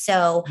not.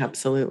 So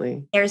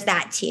absolutely, there's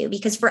that too,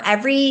 because for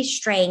every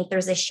strength,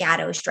 there's a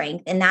shadow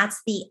strength, and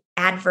that's the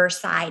adverse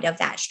side of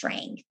that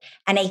strength.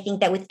 And I think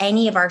that with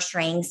any of our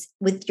strengths,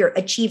 with your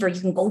achiever, you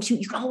can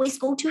always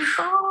go too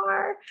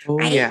far. Oh,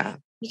 right? Yeah.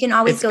 You can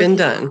always It's been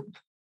done. Far.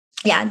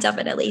 Yeah,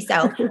 definitely.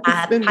 So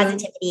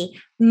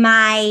positivity.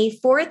 My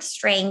fourth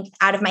strength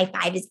out of my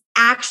 5 is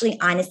actually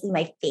honestly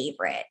my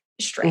favorite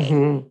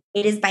strength.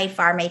 It is by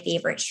far my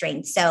favorite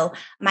strength. So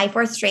my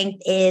fourth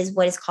strength is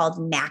what is called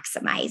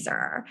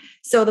maximizer.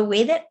 So the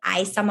way that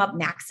I sum up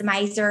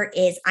maximizer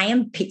is I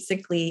am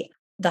basically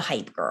the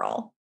hype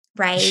girl,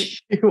 right?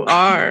 You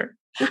are.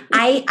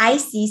 I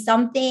see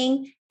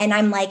something and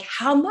I'm like,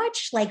 how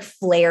much like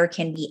flair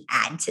can we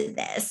add to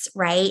this,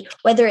 right?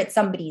 Whether it's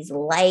somebody's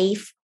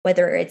life,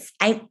 whether it's,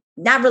 I'm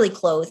not really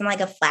close, I'm like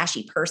a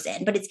flashy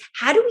person, but it's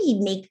how do we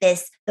make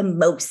this the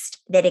most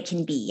that it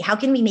can be? How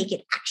can we make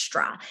it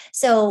extra?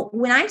 So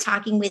when I'm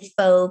talking with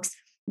folks,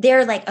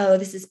 they're like, oh,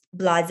 this is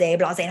blasé.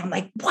 And I'm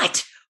like,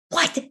 what?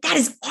 That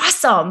is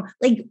awesome.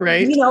 Like,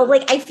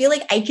 like I feel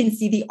like I can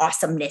see the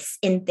awesomeness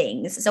in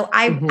things. So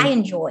I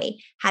enjoy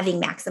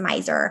having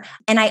maximizer.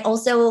 And I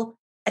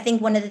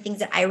think one of the things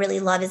that I really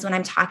love is when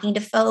I'm talking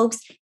to folks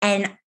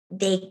and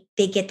they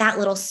get that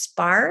little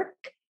spark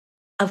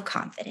of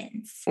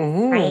confidence,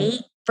 right?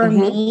 For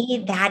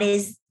me, that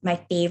is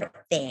my favorite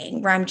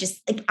thing where I'm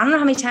just like, I don't know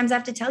how many times I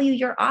have to tell you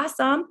you're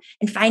awesome.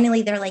 And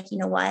finally they're like, you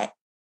know what?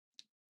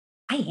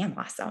 I am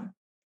awesome.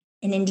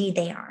 And indeed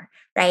they are,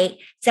 right?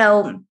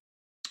 So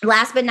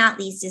last but not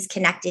least is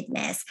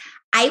connectedness.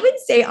 I would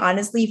say,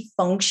 honestly,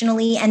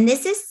 functionally, and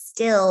this is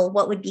still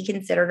what would be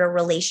considered a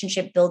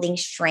relationship building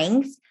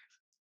strength.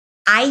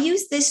 I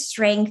use this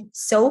strength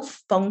so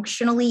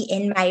functionally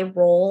in my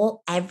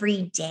role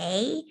every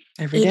day.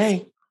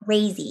 It's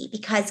crazy,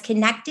 because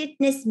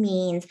connectedness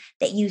means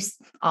that you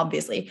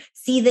obviously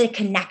see the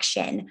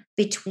connection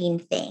between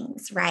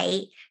things,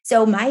 right?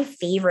 So my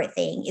favorite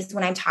thing is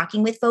when I'm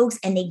talking with folks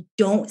and they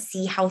don't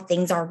see how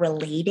things are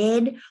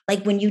related.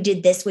 Like, when you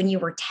did this when you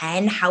were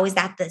 10, how is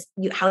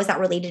that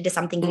related to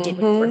something you did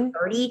when you were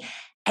 30?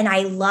 And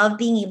I love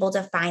being able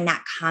to find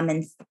that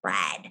common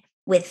thread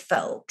with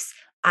folks.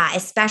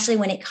 Especially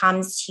when it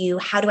comes to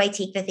how do I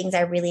take the things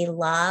I really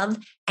love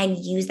and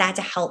use that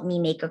to help me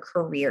make a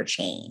career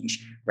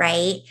change,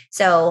 right?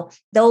 So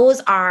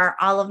those are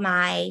all of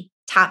my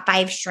top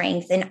 5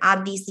 strengths. And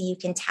obviously you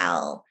can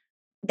tell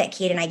that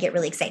Kate and I get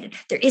really excited.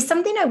 There is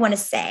something I want to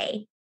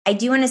say. I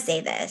do want to say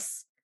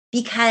this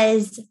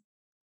because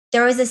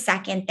there was a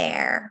second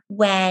there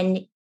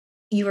when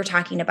you were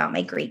talking about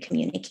my great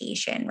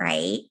communication,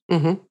 right?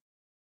 Mm-hmm.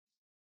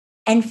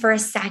 And for a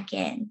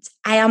second,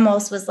 I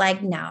almost was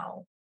like,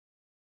 no.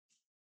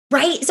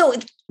 Right. So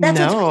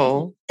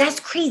that's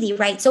crazy.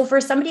 Right. So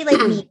for somebody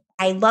like me,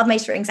 I love my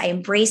strengths. I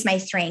embrace my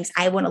strengths.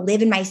 I want to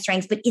live in my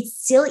strengths, but it's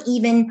still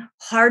even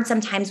hard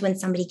sometimes when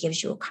somebody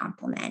gives you a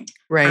compliment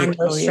on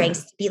those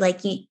strengths to be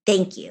like,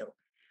 thank you.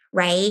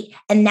 Right.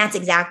 And that's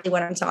exactly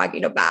what I'm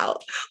talking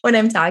about when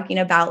I'm talking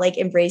about like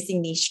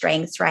embracing these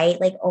strengths,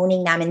 right? Like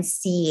owning them and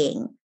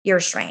seeing your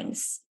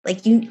strengths.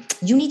 Like you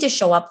need to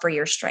show up for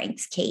your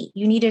strengths, Kate.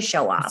 You need to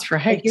show up. That's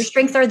right. Like your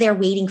strengths are there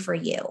waiting for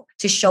you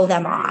to show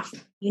them off.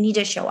 You need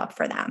to show up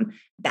for them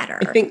better.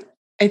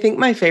 I think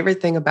my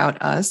favorite thing about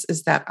us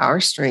is that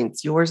our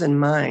strengths, yours and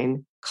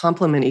mine,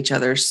 complement each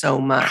other so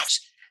much. Yes.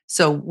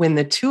 So when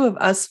the two of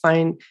us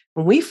when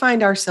we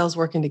find ourselves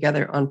working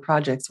together on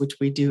projects, which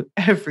we do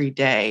every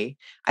day,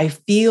 I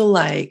feel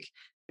like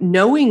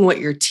knowing what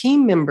your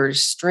team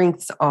members'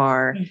 strengths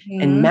are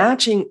and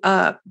matching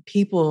up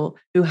people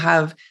who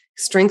have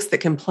strengths that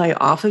can play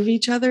off of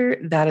each other,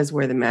 that is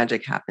where the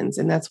magic happens.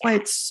 And that's why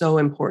it's so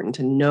important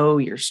to know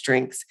your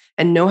strengths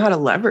and know how to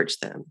leverage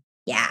them.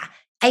 Yeah.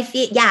 I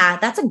feel,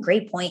 that's a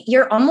great point.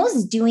 You're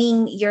almost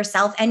doing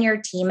yourself and your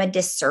team a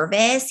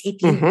disservice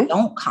if you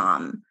don't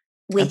come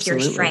with your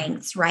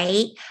strengths,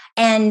 right?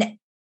 And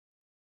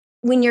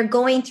when you're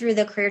going through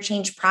the career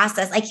change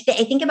process, I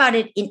think about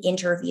it in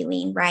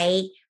interviewing,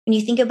 right? When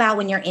you think about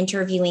when you're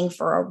interviewing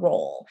for a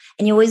role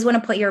and you always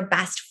want to put your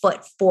best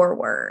foot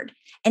forward.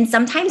 And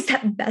sometimes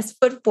that best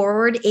foot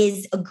forward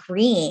is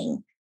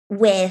agreeing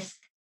with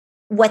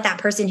what that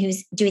person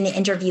who's doing the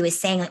interview is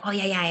saying, like, oh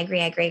yeah, I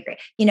agree.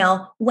 You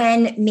know,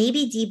 when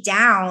maybe deep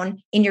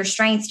down in your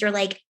strengths, you're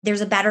like,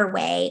 there's a better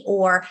way,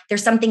 or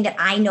there's something that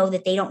I know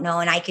that they don't know,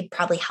 and I could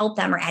probably help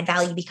them or add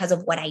value because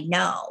of what I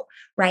know.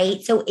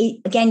 Right. So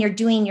again, you're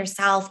doing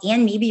yourself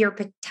and maybe your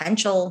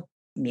potential,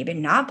 maybe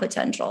not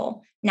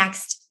potential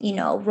next,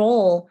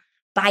 role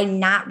by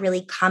not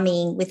really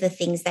coming with the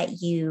things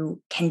that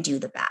you can do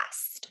the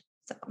best.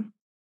 So.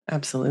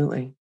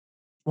 Absolutely.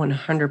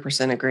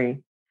 100% agree.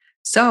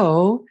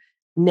 So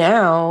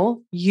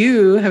now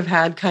you have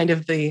had kind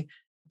of the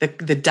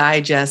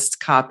digest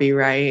copy,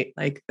 right?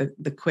 Like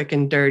the quick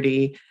and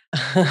dirty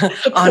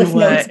on Cliff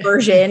Notes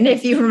version,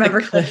 if you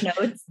remember Cliff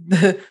Notes.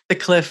 The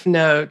Cliff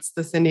Notes,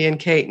 the Cindy and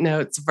Kate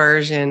Notes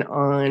version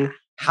on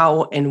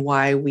how and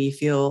why we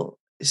feel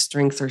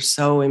strengths are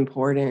so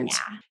important,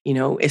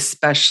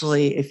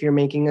 especially if you're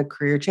making a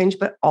career change,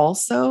 but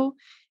also,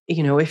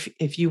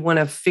 if you want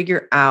to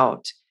figure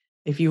out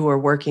if you are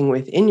working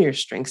within your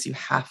strengths, you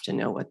have to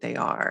know what they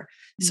are.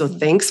 So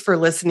thanks for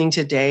listening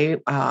today.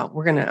 I'm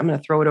going to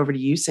throw it over to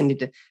you, Cindy,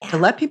 to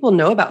let people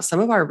know about some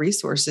of our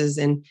resources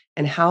and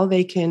how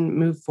they can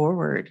move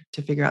forward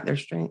to figure out their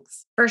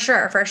strengths. For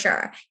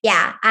sure.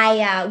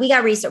 Yeah.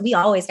 We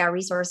always got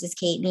resources,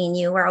 Kate, me and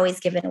you, we're always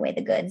giving away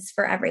the goods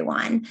for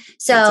everyone.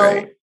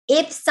 So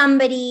if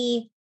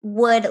somebody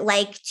would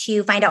like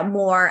to find out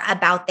more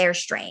about their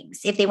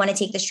strengths, if they want to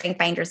take the Strength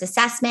Finders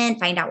assessment,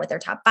 find out what their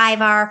top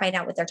 5 are, find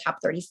out what their top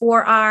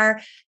 34 are,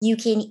 you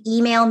can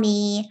email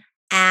me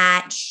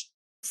at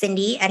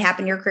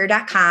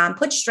Cindy@happenyourcareer.com,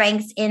 put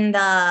strengths in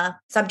the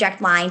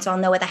subject line so I'll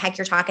know what the heck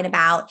you're talking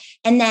about.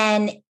 And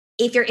then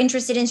if you're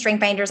interested in Strength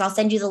Finders, I'll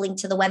send you the link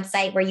to the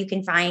website where you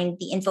can find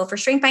the info for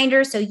Strength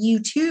Finders so you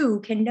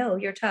too can know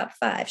your top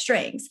 5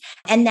 strengths.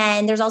 And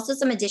then there's also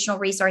some additional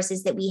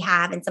resources that we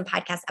have and some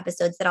podcast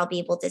episodes that I'll be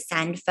able to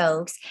send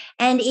folks.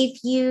 And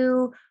if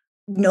you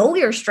know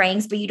your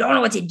strengths, but you don't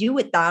know what to do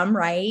with them,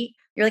 right?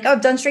 You're like, oh,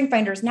 I've done Strength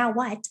Finders, now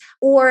what?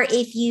 Or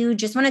if you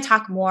just want to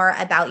talk more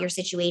about your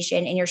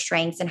situation and your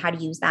strengths and how to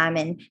use them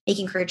and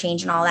making career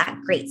change and all that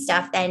great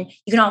stuff, then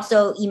you can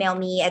also email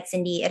me at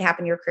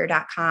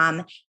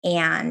Cindy@happenyourcareer.com,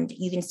 and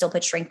you can still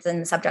put strengths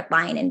in the subject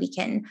line and we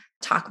can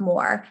talk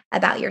more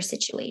about your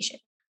situation.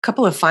 A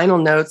couple of final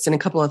notes and a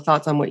couple of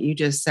thoughts on what you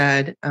just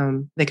said.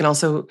 They can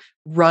also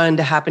run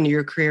to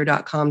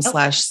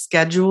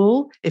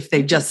happentoyourcareer.com/schedule if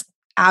they just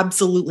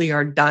absolutely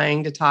are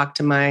dying to talk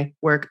to my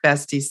work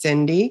bestie,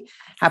 Cindy.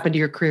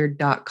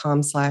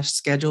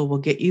 happentoyourcareer.com/schedule will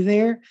get you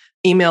there.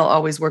 Email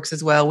always works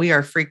as well. We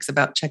are freaks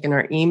about checking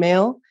our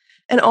email.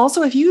 And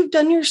also, if you've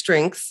done your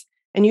strengths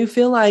and you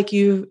feel like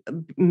you've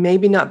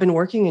maybe not been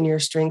working in your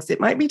strengths, it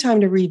might be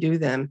time to redo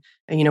them.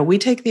 And, we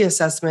take the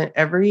assessment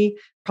every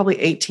probably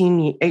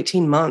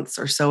 18 months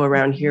or so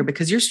around here,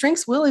 because your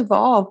strengths will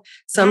evolve.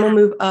 Some will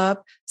move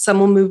up, some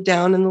will move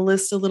down in the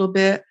list a little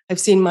bit. I've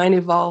seen mine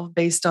evolve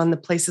based on the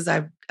places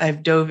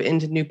I've dove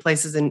into new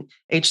places in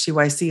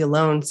HTYC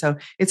alone. So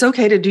it's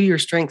okay to do your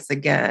strengths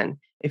again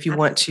if you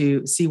want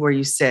to see where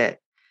you sit.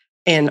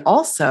 And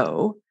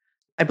also,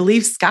 I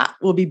believe Scott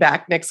will be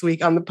back next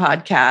week on the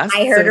podcast.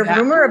 I heard a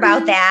rumor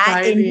about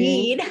that.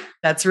 Indeed.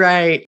 That's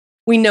right.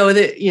 We know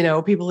that,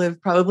 people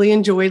have probably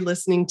enjoyed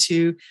listening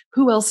to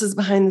who else is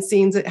behind the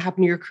scenes that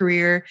Happen to Your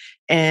Career.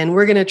 And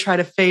we're going to try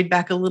to fade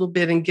back a little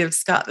bit and give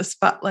Scott the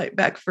spotlight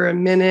back for a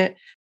minute.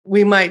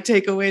 We might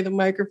take away the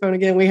microphone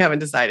again. We haven't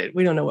decided.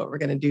 We don't know what we're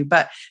going to do.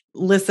 But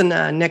listen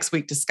next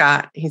week to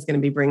Scott. He's going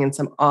to be bringing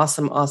some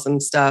awesome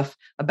stuff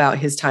about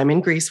his time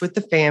in Greece with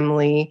the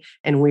family.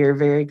 And we are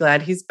very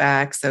glad he's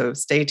back. So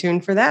stay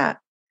tuned for that.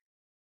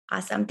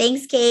 Awesome.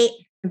 Thanks, Kate.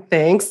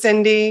 Thanks,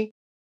 Cindy.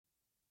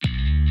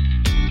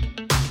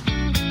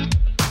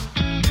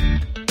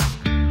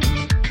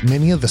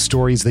 Many of the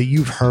stories that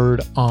you've heard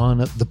on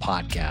the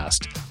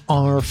podcast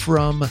are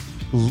from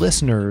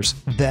listeners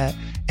that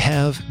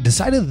have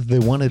decided that they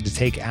wanted to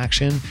take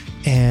action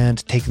and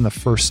taken the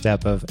first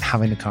step of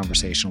having a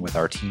conversation with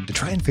our team to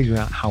try and figure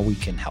out how we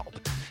can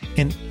help.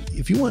 And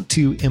if you want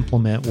to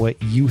implement what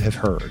you have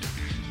heard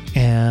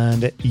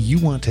and you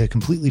want to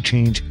completely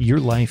change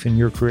your life and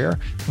your career,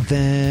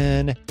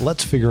 then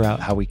let's figure out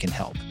how we can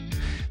help.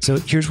 So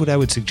here's what I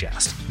would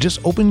suggest.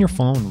 Just open your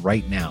phone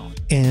right now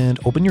and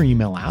open your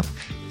email app.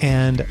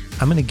 And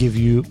I'm going to give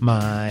you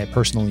my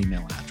personal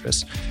email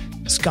address,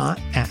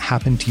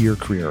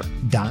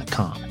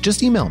 scott@happentoyourcareer.com.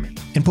 Just email me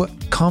and put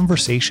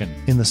conversation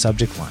in the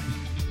subject line.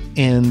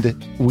 And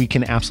we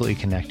can absolutely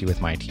connect you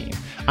with my team.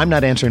 I'm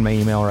not answering my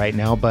email right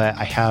now, but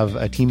I have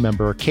a team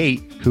member,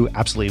 Kate, who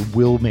absolutely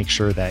will make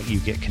sure that you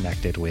get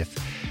connected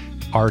with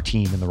our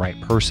team and the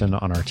right person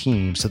on our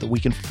team so that we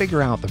can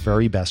figure out the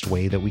very best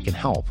way that we can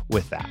help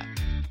with that.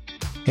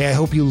 Hey, I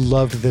hope you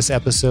loved this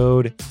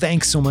episode.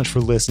 Thanks so much for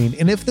listening.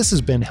 And if this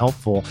has been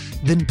helpful,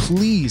 then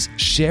please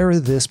share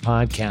this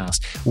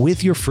podcast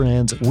with your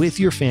friends, with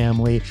your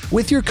family,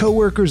 with your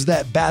coworkers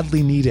that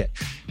badly need it.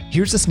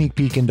 Here's a sneak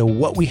peek into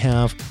what we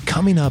have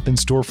coming up in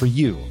store for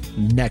you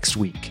next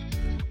week.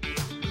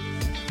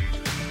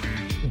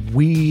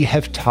 We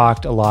have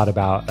talked a lot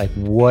about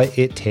what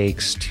it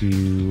takes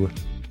to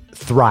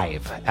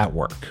thrive at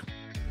work,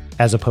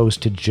 as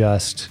opposed to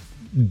just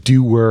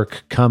do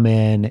work, come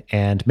in,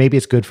 and maybe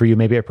it's good for you.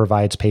 Maybe it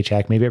provides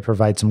paycheck. Maybe it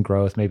provides some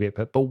growth.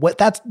 But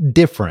that's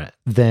different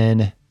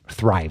than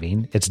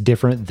thriving. It's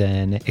different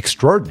than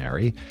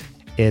extraordinary.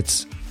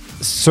 It's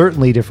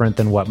certainly different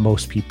than what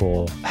most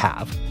people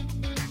have.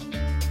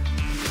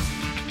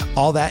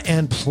 All that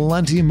and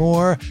plenty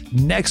more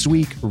next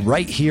week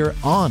right here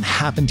on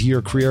Happen to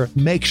Your Career.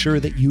 Make sure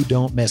that you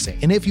don't miss it.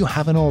 And if you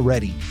haven't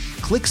already,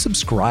 click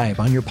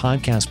subscribe on your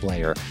podcast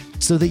player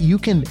so that you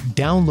can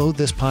download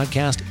this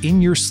podcast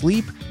in your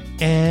sleep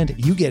and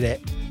you get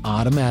it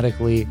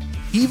automatically,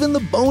 even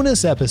the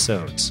bonus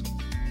episodes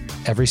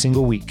every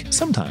single week,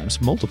 sometimes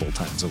multiple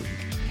times a week.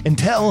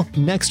 Until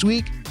next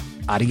week,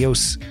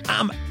 adios.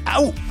 I'm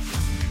out.